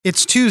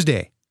It's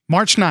Tuesday,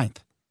 March 9th.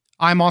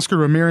 I'm Oscar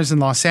Ramirez in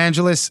Los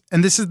Angeles,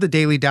 and this is the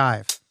Daily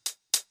Dive.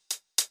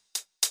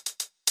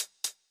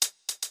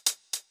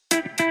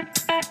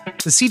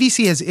 The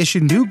CDC has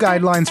issued new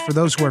guidelines for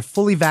those who are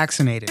fully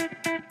vaccinated.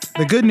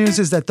 The good news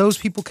is that those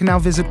people can now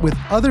visit with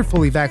other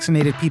fully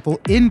vaccinated people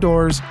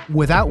indoors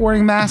without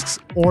wearing masks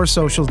or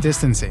social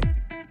distancing.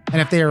 And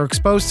if they are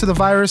exposed to the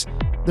virus,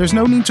 there's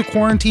no need to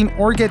quarantine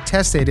or get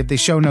tested if they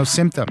show no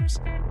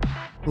symptoms.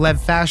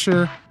 Lev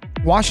Fasher,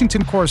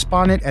 Washington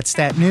correspondent at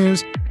Stat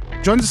News,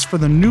 joins us for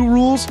the new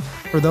rules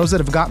for those that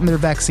have gotten their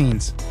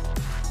vaccines.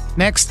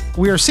 Next,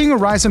 we are seeing a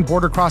rise in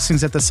border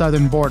crossings at the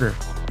southern border.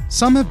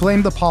 Some have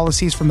blamed the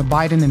policies from the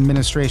Biden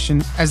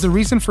administration as the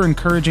reason for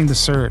encouraging the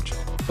surge,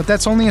 but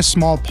that's only a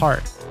small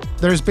part.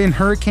 There's been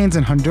hurricanes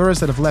in Honduras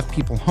that have left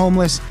people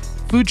homeless,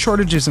 food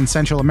shortages in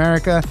Central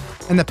America,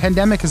 and the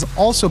pandemic has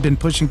also been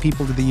pushing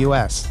people to the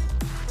U.S.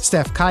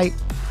 Steph Kite,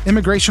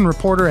 immigration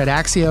reporter at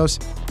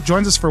Axios,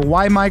 joins us for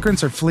why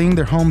migrants are fleeing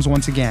their homes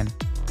once again.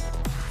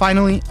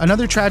 Finally,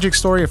 another tragic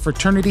story of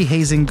fraternity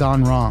hazing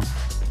gone wrong.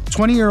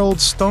 20-year-old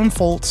Stone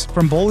Foltz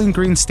from Bowling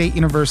Green State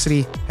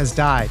University has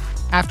died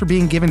after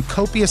being given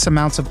copious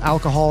amounts of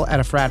alcohol at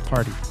a frat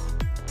party.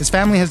 His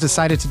family has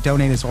decided to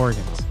donate his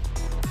organs.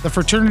 The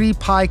fraternity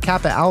Pi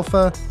Kappa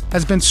Alpha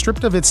has been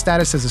stripped of its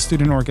status as a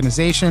student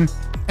organization,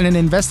 and an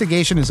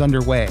investigation is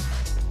underway.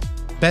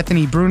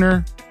 Bethany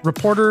Bruner,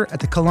 reporter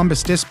at the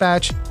Columbus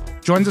Dispatch,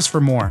 joins us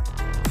for more.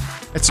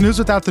 It's news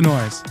without the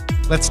noise.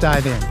 Let's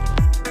dive in.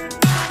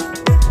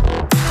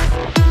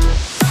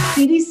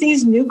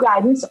 CDC's new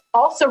guidance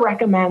also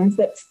recommends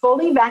that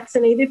fully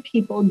vaccinated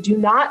people do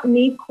not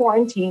need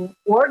quarantine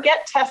or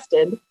get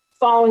tested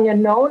following a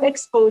known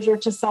exposure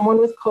to someone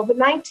with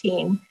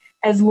COVID-19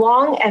 as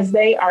long as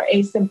they are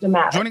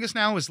asymptomatic. Joining us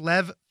now is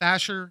Lev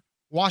Fasher,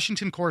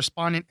 Washington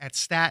correspondent at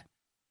Stat.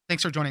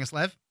 Thanks for joining us,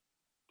 Lev.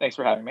 Thanks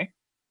for having me.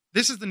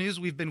 This is the news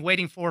we've been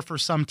waiting for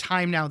some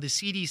time now. The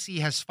CDC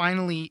has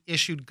finally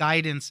issued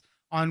guidance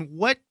on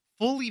what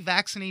fully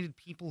vaccinated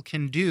people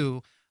can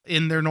do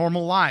in their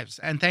normal lives.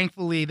 And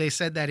thankfully, they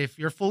said that if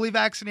you're fully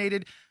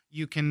vaccinated,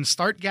 you can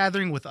start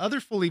gathering with other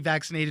fully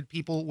vaccinated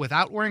people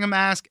without wearing a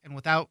mask and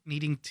without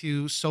needing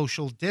to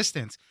social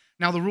distance.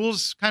 Now, the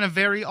rules kind of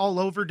vary all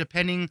over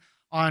depending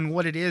on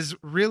what it is.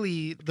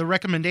 Really, the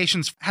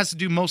recommendations has to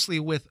do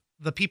mostly with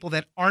the people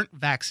that aren't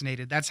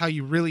vaccinated. That's how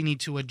you really need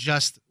to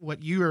adjust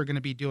what you are going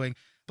to be doing.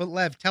 But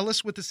Lev, tell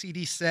us what the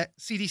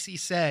CDC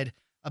said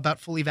about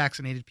fully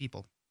vaccinated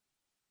people.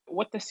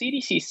 What the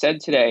CDC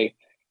said today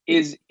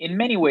is in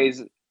many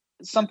ways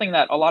something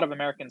that a lot of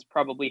Americans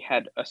probably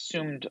had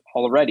assumed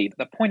already.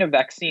 The point of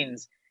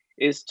vaccines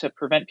is to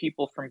prevent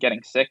people from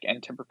getting sick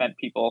and to prevent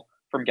people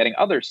from getting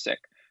others sick.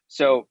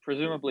 So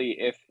presumably,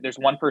 if there's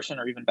one person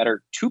or even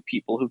better, two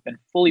people who've been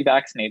fully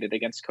vaccinated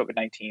against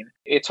COVID-19,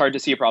 it's hard to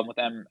see a problem with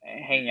them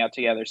hanging out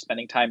together,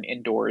 spending time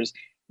indoors,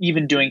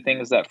 even doing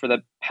things that for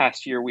the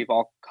past year we've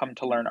all come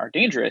to learn are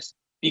dangerous,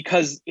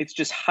 because it's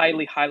just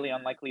highly, highly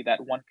unlikely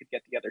that one could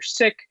get the other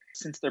sick.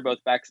 Since they're both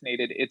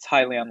vaccinated, it's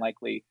highly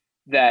unlikely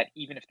that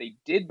even if they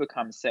did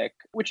become sick,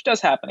 which does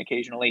happen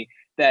occasionally,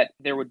 that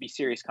there would be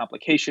serious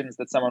complications,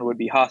 that someone would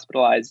be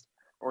hospitalized,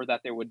 or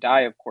that they would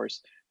die, of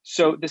course.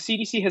 So the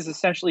CDC has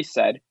essentially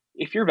said,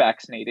 if you're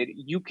vaccinated,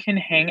 you can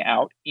hang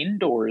out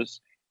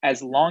indoors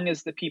as long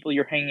as the people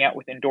you're hanging out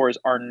with indoors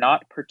are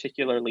not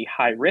particularly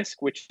high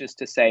risk, which is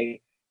to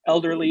say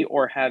elderly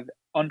or have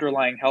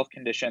underlying health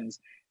conditions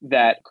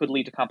that could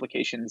lead to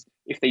complications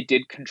if they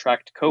did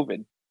contract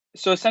COVID.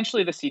 So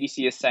essentially the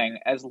CDC is saying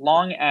as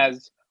long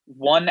as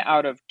 1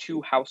 out of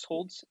 2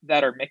 households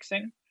that are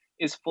mixing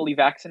is fully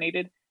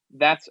vaccinated,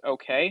 that's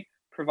okay,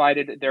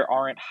 provided there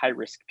aren't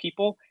high-risk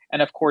people.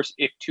 And of course,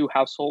 if 2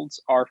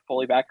 households are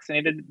fully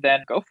vaccinated,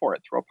 then go for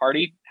it. Throw a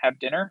party, have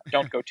dinner,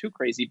 don't go too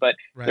crazy. But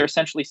Right. They're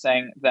essentially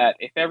saying that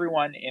if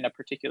everyone in a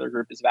particular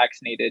group is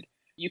vaccinated,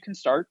 you can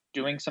start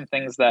doing some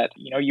things that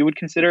you would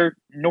consider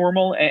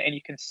normal, and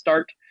you can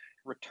start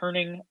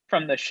returning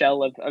from the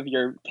shell of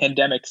your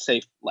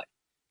pandemic-safe life.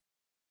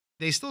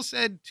 They still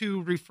said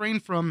to refrain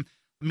from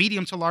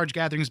medium to large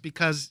gatherings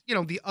because,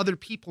 the other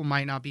people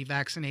might not be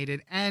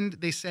vaccinated. And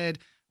they said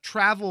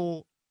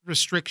travel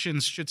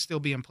restrictions should still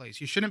be in place.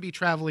 You shouldn't be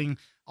traveling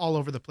all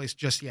over the place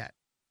just yet.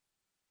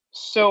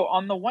 So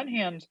on the one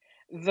hand,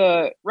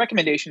 the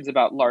recommendations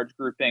about large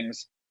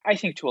groupings, I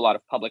think to a lot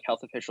of public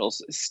health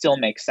officials still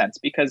make sense,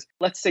 because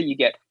let's say you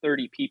get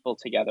 30 people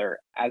together.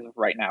 As of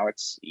right now,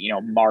 it's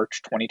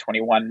March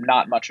 2021,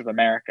 not much of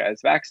America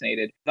is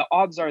vaccinated. The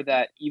odds are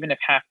that even if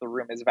half the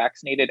room is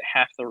vaccinated,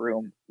 half the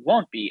room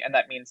won't be. And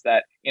that means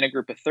that in a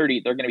group of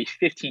 30, there are going to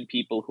be 15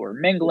 people who are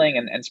mingling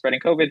and spreading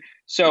COVID.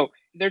 So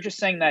they're just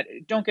saying that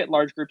don't get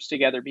large groups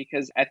together,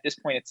 because at this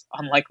point, it's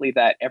unlikely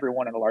that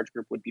everyone in a large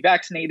group would be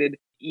vaccinated.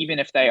 Even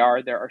if they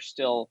are, there are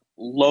still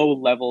low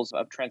levels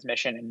of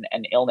transmission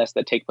and illness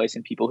that take place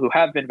in people who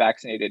have been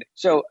vaccinated.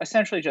 So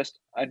essentially just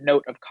a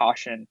note of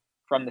caution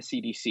from the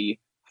CDC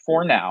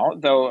for now,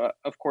 though,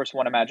 of course,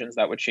 one imagines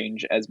that would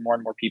change as more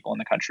and more people in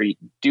the country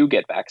do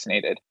get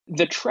vaccinated.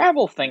 The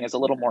travel thing is a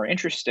little more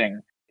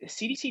interesting. the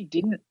CDC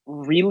didn't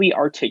really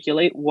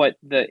articulate what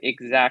the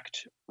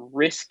exact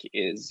risk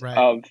is Right.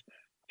 of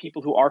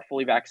people who are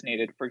fully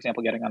vaccinated, for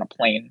example, getting on a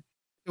plane.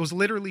 It was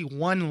literally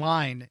one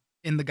line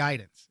in the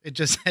guidance. It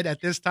just said,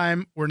 at this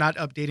time, we're not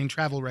updating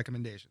travel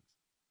recommendations.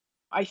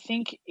 I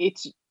think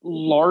it's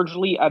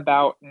largely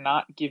about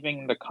not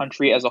giving the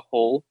country as a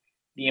whole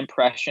the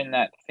impression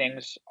that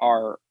things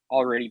are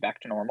already back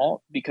to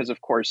normal, because, of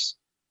course,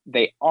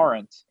 they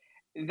aren't.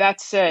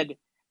 That said,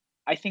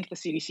 I think the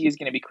CDC is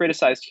going to be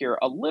criticized here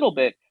a little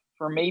bit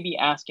for maybe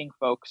asking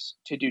folks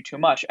to do too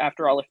much.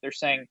 After all, if they're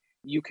saying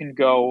you can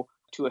go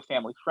to a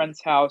family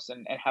friend's house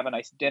and have a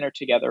nice dinner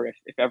together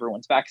if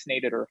everyone's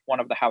vaccinated, or if one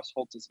of the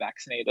households is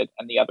vaccinated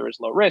and the other is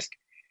low risk,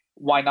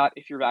 why not,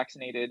 if you're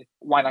vaccinated,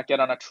 why not get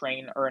on a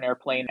train or an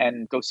airplane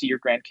and go see your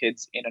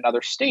grandkids in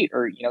another state,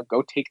 or,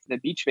 go take the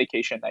beach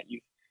vacation that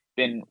you've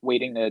been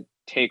waiting to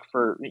take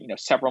for,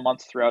 several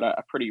months throughout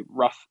a pretty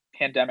rough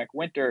pandemic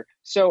winter.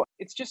 So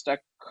it's just a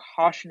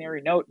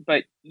cautionary note.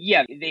 But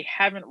yeah, they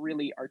haven't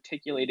really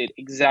articulated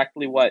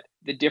exactly what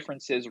the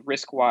difference is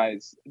risk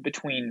wise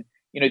between,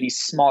 these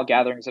small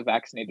gatherings of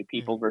vaccinated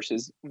people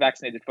versus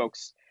vaccinated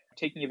folks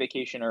taking a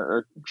vacation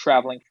or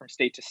traveling from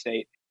state to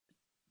state.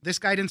 This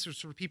guidance is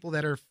for people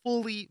that are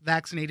fully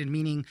vaccinated,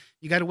 meaning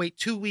you got to wait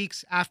 2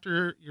 weeks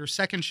after your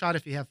second shot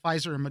if you have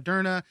Pfizer or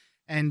Moderna,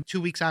 and 2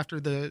 weeks after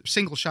the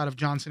single shot of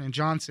Johnson &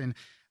 Johnson.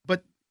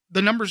 But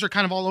the numbers are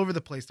kind of all over the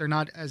place. They're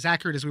not as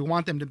accurate as we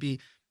want them to be.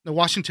 The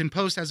Washington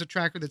Post has a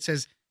tracker that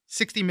says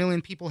 60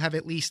 million people have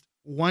at least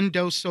one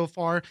dose so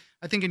far.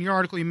 I think in your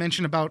article you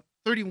mentioned about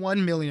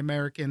 31 million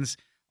Americans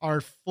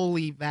are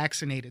fully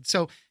vaccinated.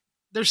 So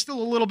there's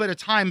still a little bit of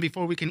time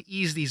before we can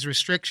ease these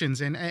restrictions.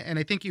 And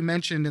I think you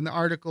mentioned in the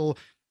article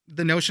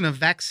the notion of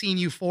vaccine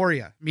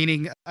euphoria,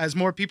 meaning as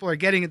more people are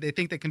getting it, they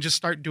think they can just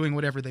start doing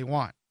whatever they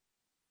want.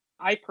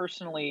 I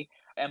personally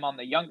am on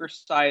the younger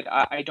side.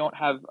 I don't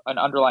have an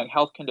underlying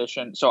health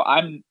condition, so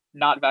I'm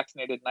not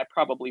vaccinated, and I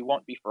probably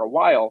won't be for a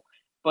while.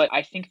 But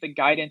I think the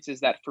guidance is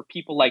that for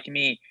people like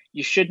me,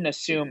 you shouldn't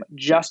assume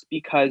just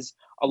because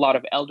a lot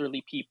of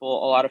elderly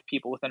people, a lot of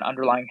people with an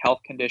underlying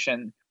health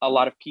condition, a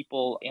lot of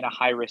people in a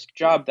high risk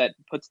job that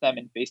puts them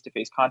in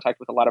face-to-face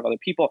contact with a lot of other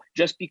people,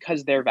 just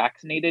because they're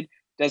vaccinated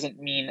doesn't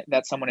mean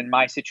that someone in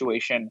my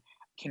situation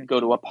can go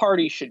to a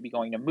party, should be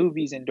going to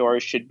movies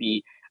indoors, should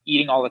be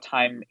eating all the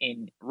time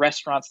in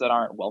restaurants that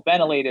aren't well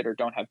ventilated or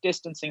don't have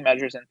distancing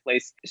measures in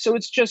place. So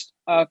it's just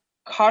a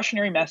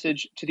cautionary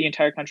message to the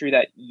entire country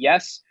that,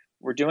 yes,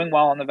 we're doing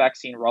well on the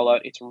vaccine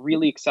rollout. It's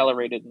really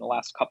accelerated in the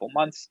last couple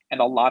months,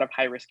 and a lot of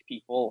high-risk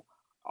people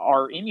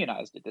are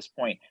immunized at this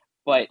point.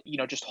 But,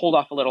 just hold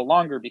off a little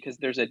longer, because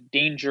there's a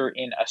danger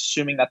in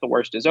assuming that the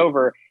worst is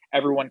over.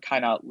 Everyone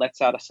kind of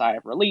lets out a sigh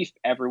of relief.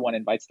 Everyone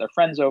invites their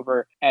friends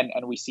over, and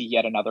we see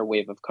yet another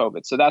wave of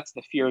COVID. So that's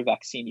the fear of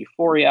vaccine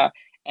euphoria.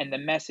 And the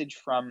message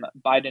from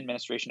Biden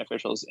administration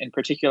officials in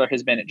particular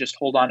has been, just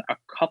hold on a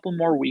couple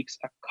more weeks,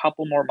 a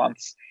couple more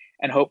months,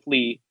 and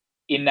hopefully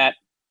in that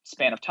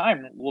span of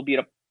time, we'll be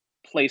at a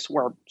place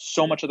where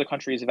so much of the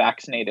country is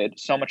vaccinated,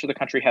 so much of the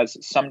country has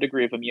some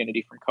degree of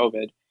immunity from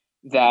COVID,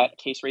 that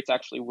case rates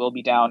actually will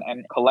be down,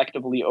 and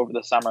collectively over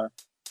the summer,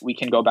 we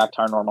can go back to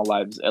our normal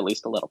lives at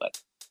least a little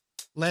bit.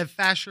 Lev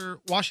Fasher,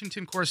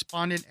 Washington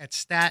correspondent at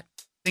STAT,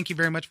 thank you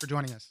very much for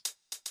joining us.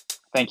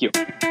 Thank you.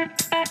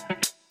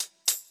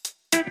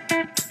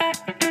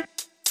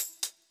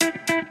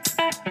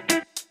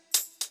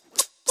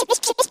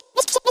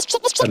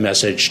 A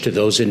message to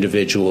those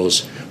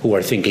individuals who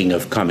are thinking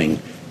of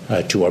coming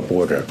to our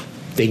border.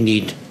 They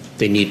need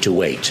to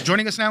wait.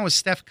 Joining us now is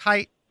Steph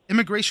Kite,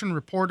 immigration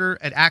reporter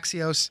at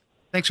Axios.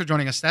 Thanks for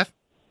joining us, Steph.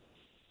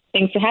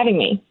 Thanks for having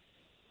me.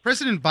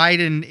 President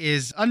Biden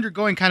is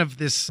undergoing kind of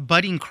this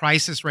budding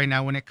crisis right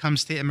now when it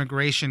comes to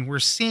immigration. We're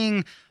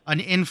seeing an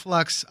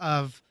influx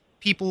of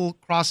people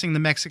crossing the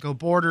Mexico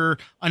border.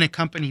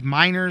 Unaccompanied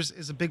minors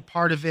is a big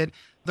part of it.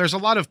 There's a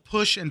lot of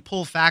push and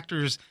pull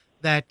factors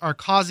that are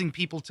causing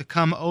people to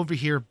come over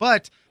here.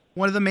 But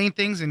one of the main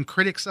things, and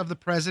critics of the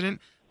president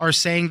are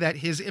saying, that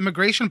his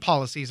immigration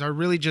policies are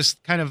really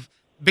just kind of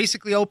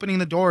basically opening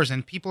the doors,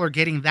 and people are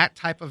getting that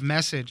type of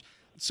message.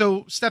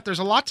 So, Steph, there's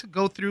a lot to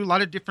go through, a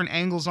lot of different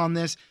angles on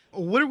this.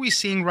 What are we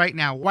seeing right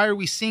now? Why are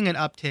we seeing an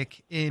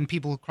uptick in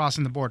people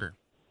crossing the border?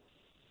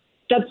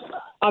 That's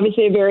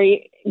obviously a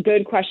very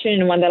good question,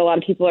 and one that a lot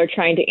of people are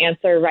trying to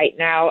answer right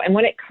now. And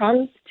when it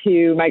comes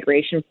to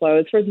migration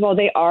flows, first of all,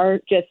 they are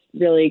just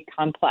really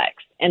complex.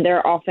 And there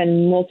are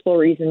often multiple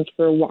reasons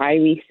for why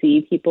we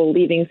see people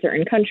leaving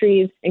certain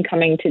countries and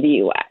coming to the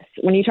U.S.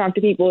 When you talk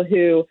to people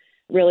who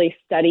really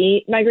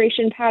study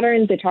migration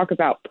patterns, they talk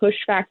about push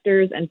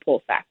factors and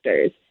pull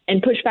factors.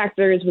 And push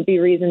factors would be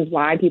reasons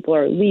why people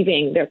are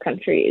leaving their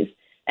countries.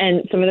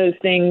 And some of those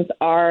things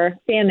are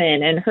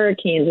famine and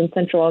hurricanes in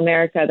Central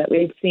America that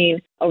we've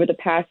seen over the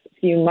past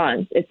few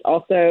months. It's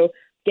also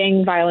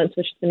gang violence,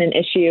 which has been an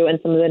issue in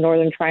some of the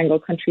Northern Triangle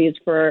countries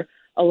for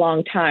a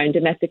long time,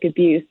 domestic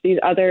abuse, these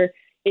other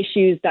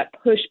issues that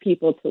push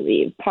people to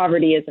leave.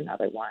 Poverty is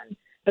another one.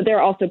 But there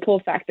are also pull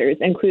factors,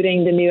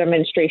 including the new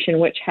administration,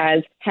 which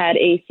has had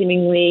a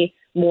seemingly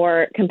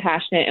more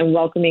compassionate and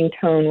welcoming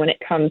tone when it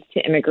comes to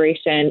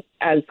immigration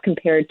as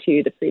compared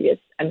to the previous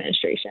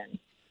administration.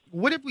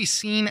 What have we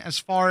seen as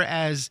far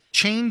as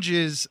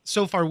changes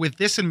so far with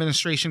this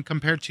administration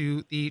compared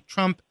to the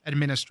Trump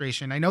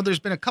administration? I know there's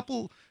been a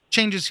couple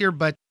changes here,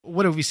 but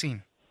what have we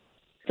seen?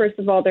 First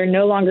of all, they're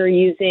no longer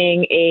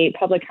using a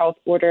public health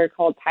order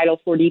called Title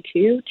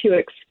 42 to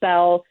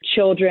expel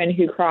children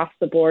who cross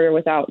the border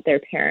without their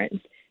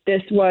parents.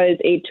 This was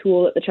a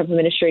tool that the Trump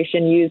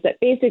administration used that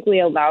basically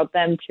allowed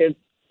them to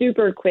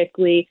super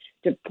quickly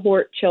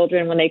deport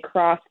children when they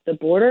cross the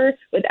border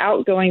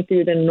without going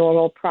through the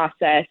normal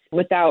process,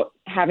 without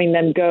having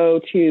them go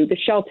to the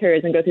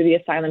shelters and go through the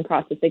asylum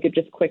process. They could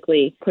just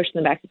quickly push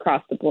them back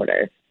across the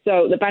border.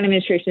 So the Biden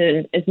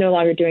administration is no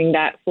longer doing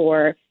that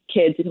for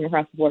kids who come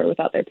across the border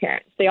without their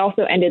parents. They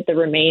also ended the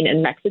Remain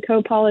in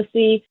Mexico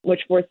policy,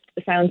 which forced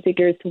asylum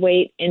seekers to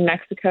wait in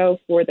Mexico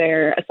for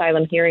their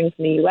asylum hearings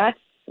in the U.S.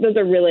 Those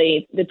are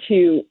really the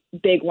two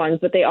big ones,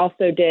 but they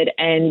also did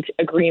end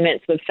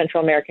agreements with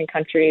Central American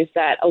countries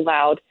that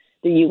allowed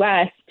the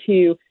U.S.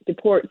 to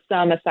deport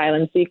some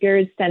asylum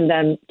seekers, send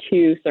them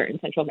to certain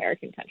Central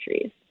American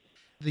countries.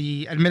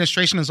 The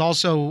administration has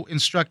also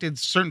instructed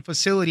certain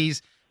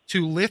facilities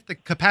to lift the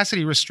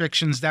capacity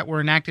restrictions that were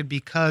enacted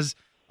because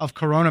of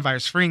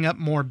coronavirus, freeing up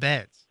more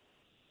beds.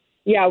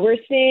 Yeah, we're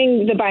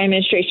seeing the Biden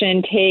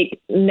administration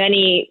take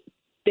many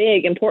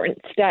big, important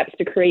steps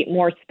to create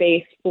more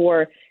space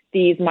for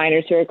these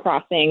minors who are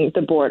crossing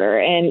the border.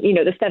 And,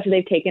 the steps that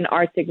they've taken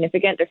are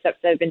significant. They're steps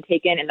that have been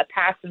taken in the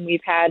past when we've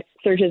had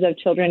surges of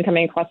children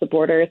coming across the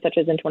border, such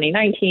as in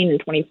 2019 and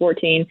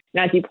 2014.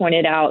 And as you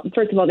pointed out,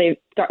 first of all, they've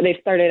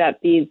started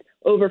up these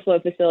overflow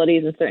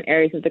facilities in certain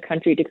areas of the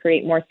country to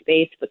create more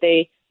space, but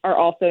they are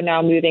also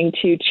now moving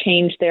to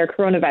change their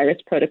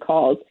coronavirus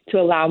protocols to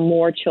allow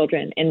more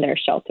children in their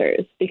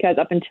shelters, because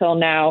up until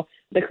now,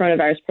 the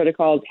coronavirus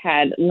protocols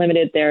had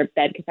limited their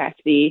bed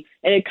capacity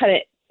and it cut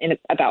it in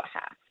about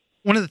half.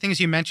 One of the things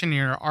you mentioned in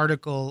your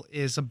article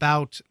is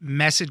about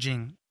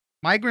messaging.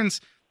 Migrants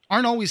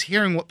aren't always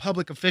hearing what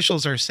public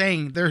officials are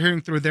saying. They're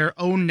hearing through their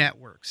own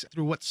networks,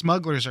 through what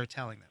smugglers are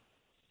telling them.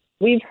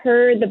 We've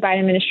heard the Biden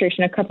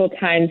administration a couple of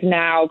times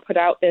now put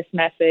out this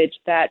message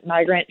that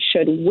migrants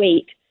should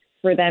wait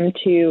for them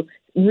to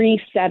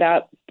reset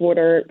up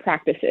border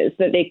practices,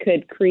 so that they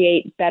could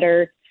create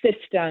better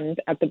systems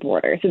at the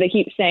border. So they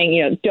keep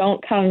saying,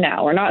 don't come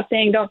now. We're not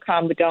saying don't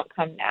come, but don't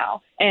come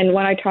now. And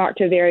when I talk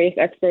to various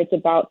experts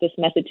about this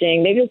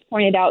messaging, they just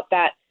pointed out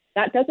that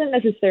that doesn't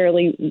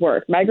necessarily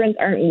work. Migrants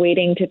aren't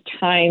waiting to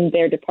time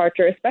their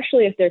departure,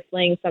 especially if they're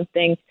fleeing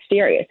something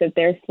serious, if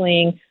they're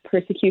fleeing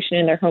persecution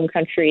in their home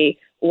country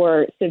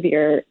or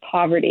severe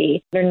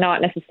poverty. They're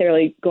not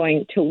necessarily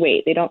going to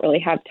wait. They don't really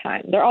have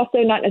time. They're also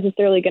not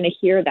necessarily going to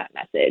hear that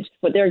message.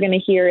 What they're going to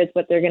hear is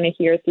what they're going to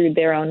hear through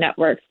their own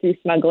networks, through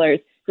smugglers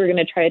who are going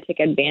to try to take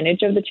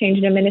advantage of the change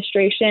in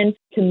administration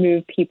to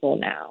move people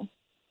now.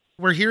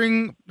 We're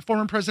hearing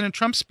former President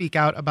Trump speak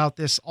out about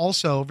this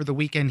also. Over the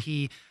weekend,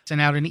 he sent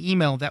out an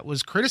email that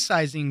was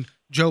criticizing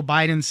Joe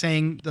Biden,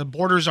 saying the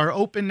borders are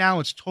open now.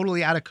 It's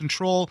totally out of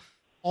control,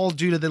 all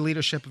due to the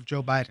leadership of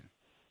Joe Biden.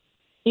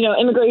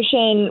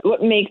 Immigration,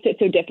 what makes it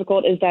so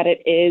difficult is that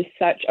it is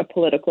such a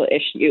political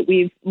issue.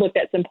 We've looked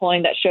at some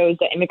polling that shows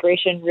that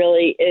immigration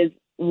really is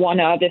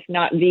one of, if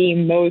not the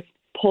most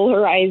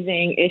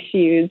polarizing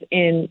issues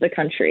in the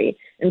country.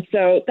 And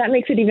so that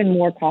makes it even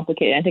more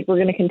complicated. I think we're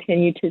going to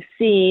continue to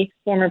see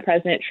former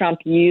President Trump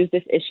use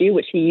this issue,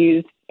 which he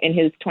used in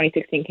his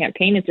 2016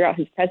 campaign and throughout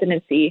his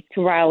presidency,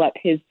 to rile up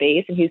his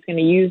base. And he's going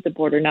to use the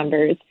border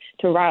numbers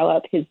to rile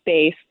up his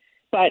base.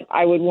 But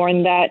I would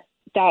warn that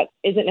that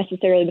isn't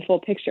necessarily the full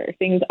picture.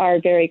 Things are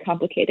very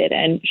complicated.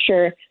 And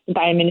sure, the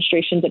Biden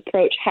administration's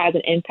approach has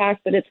an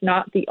impact, but it's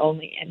not the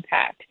only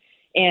impact.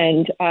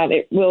 And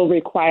it will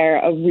require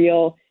a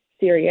real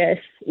serious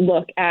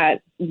look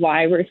at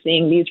why we're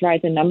seeing these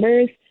rise in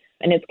numbers,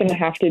 and it's going to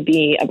have to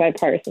be a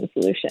bipartisan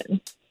solution.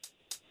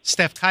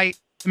 Steph Kite,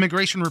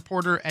 immigration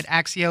reporter at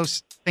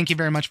Axios, thank you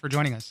very much for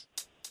joining us.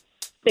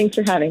 Thanks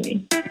for having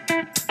me.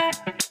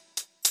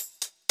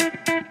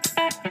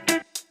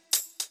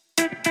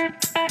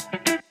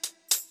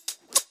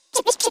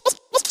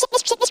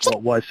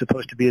 What was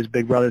supposed to be his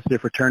big brother to the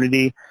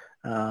fraternity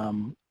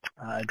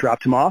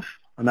dropped him off.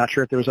 I'm not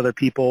sure if there was other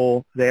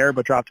people there,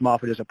 but dropped him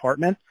off at his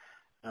apartment.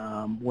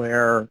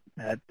 Where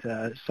at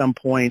some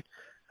point,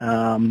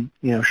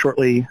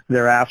 shortly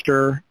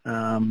thereafter,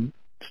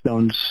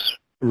 Stone's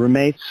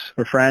roommates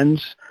or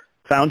friends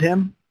found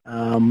him,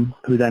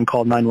 who then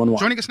called 911.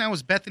 Joining us now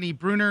is Bethany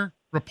Bruner,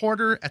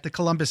 reporter at the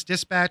Columbus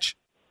Dispatch.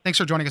 Thanks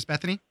for joining us,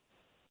 Bethany.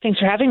 Thanks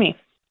for having me.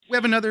 We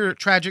have another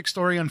tragic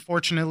story,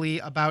 unfortunately,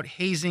 about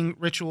hazing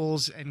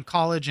rituals in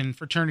college and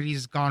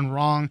fraternities gone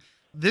wrong.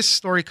 This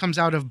story comes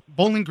out of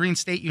Bowling Green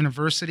State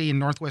University in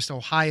Northwest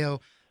Ohio.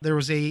 There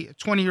was a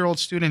 20-year-old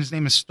student, his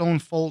name is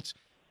Stone Folt,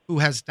 who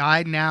has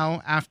died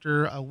now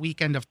after a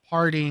weekend of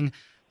partying.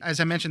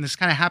 As I mentioned, this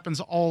kind of happens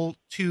all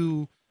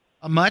too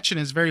much and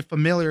is very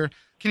familiar.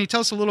 Can you tell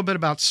us a little bit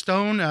about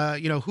Stone,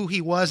 who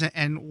he was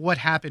and what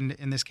happened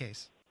in this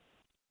case?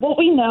 What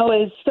we know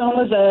is Stone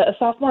was a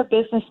sophomore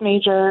business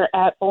major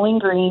at Bowling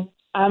Green,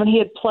 and he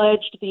had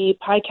pledged the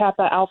Pi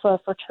Kappa Alpha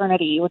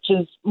fraternity, which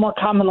is more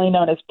commonly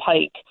known as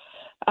Pike,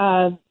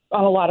 on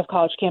a lot of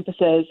college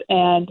campuses.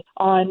 And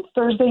on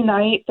Thursday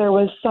night, there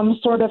was some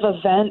sort of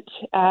event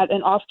at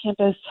an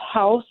off-campus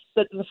house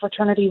that the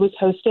fraternity was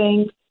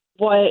hosting.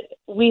 What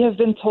we have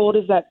been told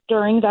is that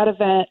during that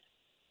event,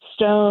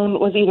 Stone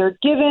was either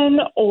given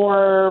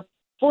or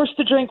forced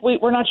to drink.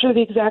 We're not sure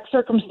the exact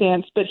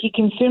circumstance, but he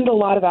consumed a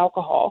lot of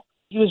alcohol.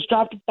 He was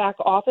dropped back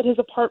off at his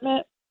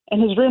apartment,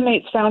 and his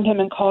roommates found him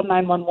and called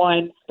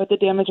 911, but the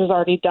damage was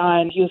already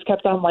done. He was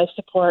kept on life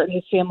support, and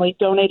his family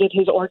donated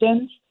his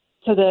organs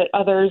so that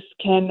others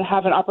can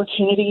have an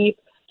opportunity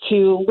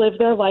to live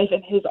their life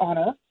in his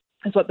honor,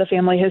 is what the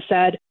family has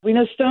said. We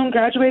know Stone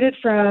graduated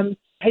from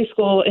high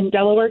school in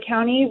Delaware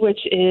County, which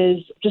is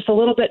just a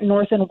little bit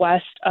north and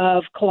west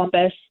of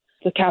Columbus,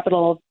 the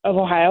capital of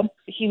Ohio.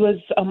 He was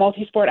a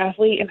multi-sport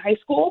athlete in high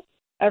school.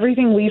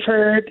 Everything we've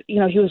heard, he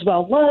was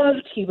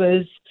well-loved. He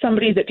was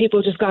somebody that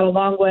people just got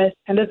along with,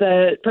 and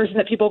the person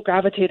that people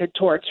gravitated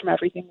towards from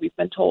everything we've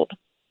been told.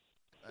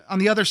 On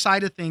the other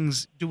side of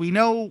things, do we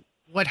know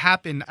what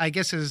happened? I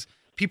guess as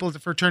people at the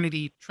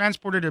fraternity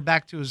transported him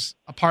back to his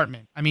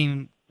apartment. I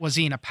mean, was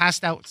he in a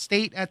passed-out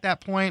state at that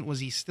point?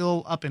 Was he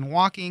still up and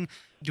walking?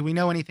 Do we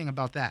know anything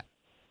about that?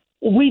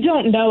 We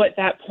don't know at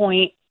that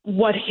point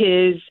what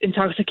his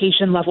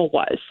intoxication level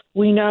was.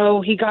 We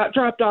know he got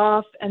dropped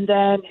off and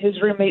then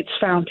his roommates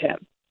found him.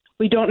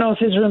 We don't know if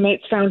his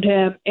roommates found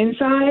him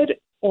inside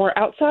or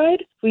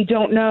outside. We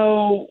don't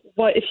know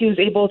if he was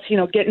able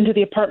to, get into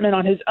the apartment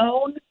on his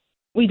own.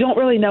 We don't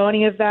really know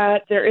any of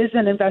that. There is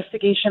an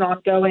investigation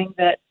ongoing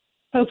that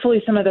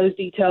hopefully some of those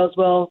details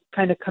will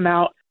kind of come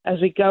out as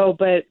we go.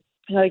 But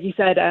like you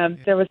said,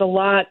 there was a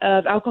lot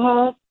of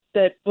alcohol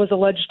that was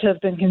alleged to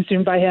have been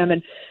consumed by him.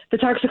 And the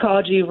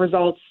toxicology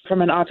results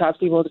from an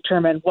autopsy will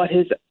determine what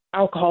his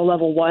alcohol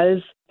level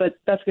was, but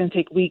that's going to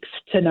take weeks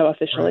to know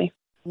officially. Right.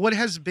 What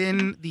has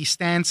been the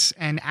stance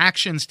and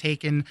actions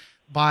taken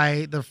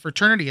by the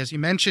fraternity? As you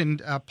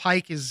mentioned,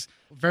 Pike is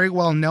very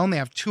well known. They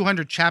have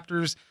 200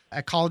 chapters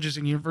at colleges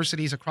and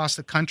universities across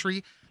the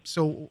country.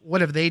 So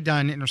what have they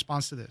done in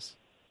response to this?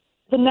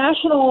 The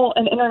National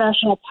and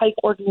International Pike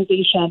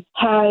Organization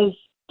has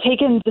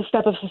taken the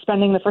step of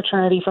suspending the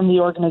fraternity from the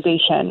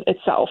organization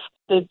itself.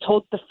 They've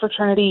told the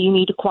fraternity you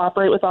need to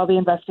cooperate with all the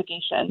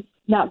investigations.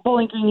 Now,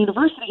 Bowling Green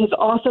University has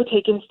also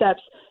taken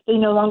steps. They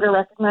no longer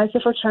recognize the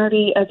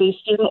fraternity as a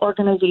student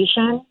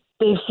organization.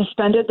 They've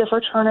suspended the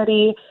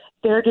fraternity.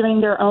 They're doing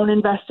their own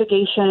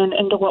investigation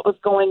into what was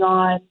going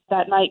on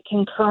that night,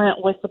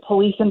 concurrent with the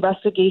police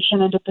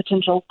investigation into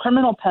potential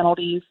criminal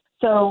penalties.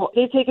 So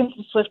they've taken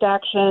some swift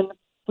action.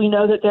 We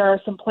know that there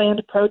are some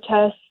planned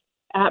protests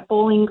at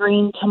Bowling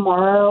Green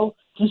tomorrow.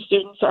 Some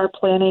students are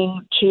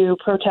planning to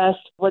protest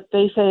what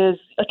they say is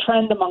a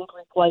trend among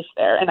Greek life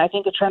there, and I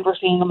think a trend we're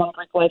seeing among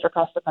Greek life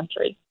across the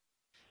country.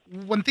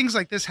 When things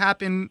like this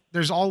happen,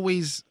 there's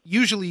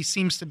usually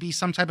seems to be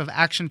some type of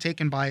action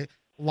taken by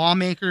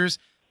lawmakers.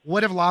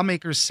 What have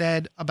lawmakers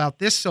said about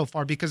this so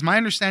far? Because my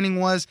understanding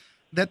was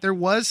that there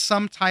was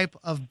some type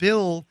of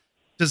bill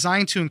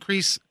designed to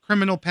increase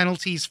criminal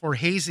penalties for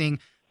hazing,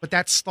 but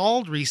that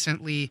stalled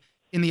recently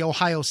in the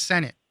Ohio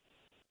Senate.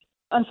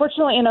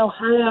 Unfortunately, in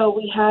Ohio,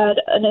 we had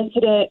an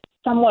incident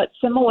somewhat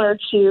similar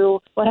to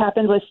what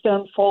happened with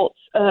Stone Foltz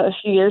a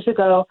few years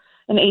ago.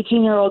 An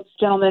 18-year-old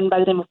gentleman by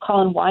the name of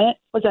Colin Wyatt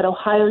was at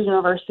Ohio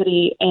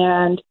University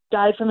and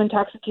died from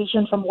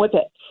intoxication from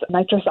whippets,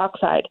 nitrous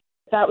oxide.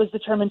 That was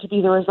determined to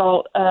be the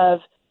result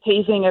of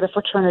hazing at a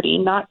fraternity,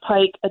 not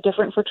Pike, a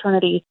different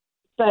fraternity.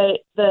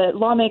 But the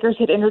lawmakers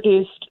had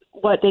introduced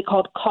what they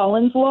called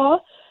Collins Law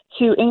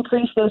to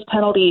increase those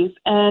penalties.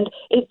 And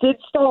it did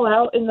stall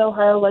out in the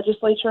Ohio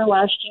legislature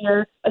last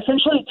year.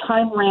 Essentially,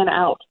 time ran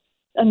out.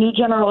 A new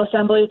General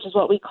Assembly, which is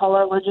what we call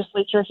our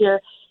legislature here,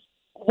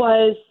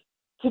 was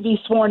to be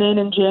sworn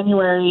in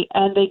January,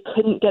 and they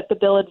couldn't get the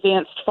bill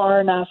advanced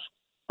far enough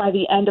by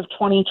the end of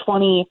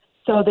 2020.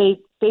 So they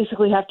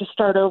basically have to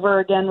start over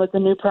again with the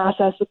new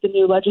process with the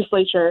new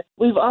legislature.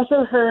 We've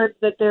also heard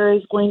that there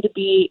is going to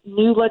be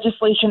new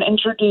legislation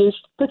introduced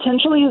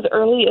potentially as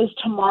early as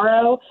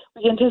tomorrow.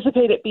 We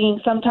anticipate it being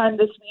sometime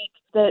this week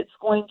that's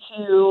going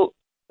to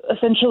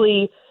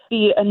essentially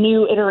be a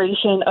new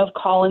iteration of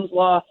Collins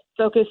Law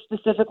focused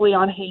specifically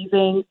on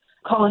hazing.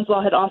 Collins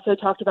Law had also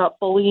talked about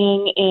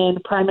bullying in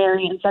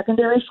primary and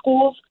secondary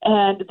schools,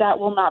 and that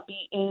will not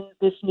be in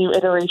this new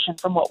iteration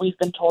from what we've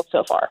been told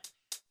so far.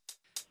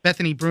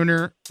 Bethany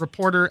Bruner,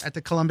 reporter at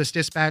the Columbus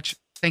Dispatch,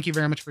 thank you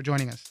very much for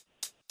joining us.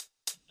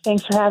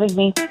 Thanks for having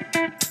me.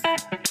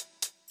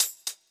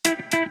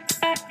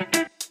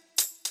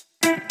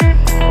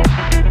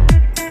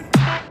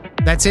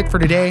 That's it for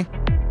today.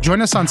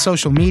 Join us on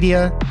social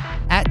media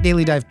at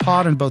Daily Dive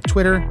Pod on both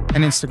Twitter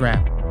and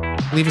Instagram.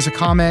 Leave us a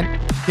comment,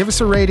 give us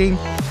a rating,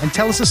 and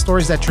tell us the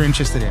stories that you're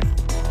interested in.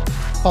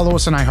 Follow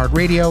us on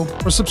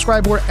iHeartRadio or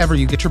subscribe wherever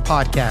you get your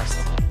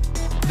podcasts.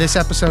 This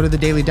episode of The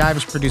Daily Dive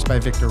is produced by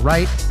Victor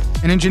Wright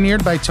and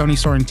engineered by Tony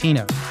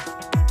Sorrentino.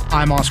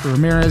 I'm Oscar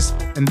Ramirez,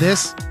 and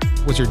this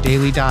was your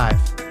Daily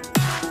Dive.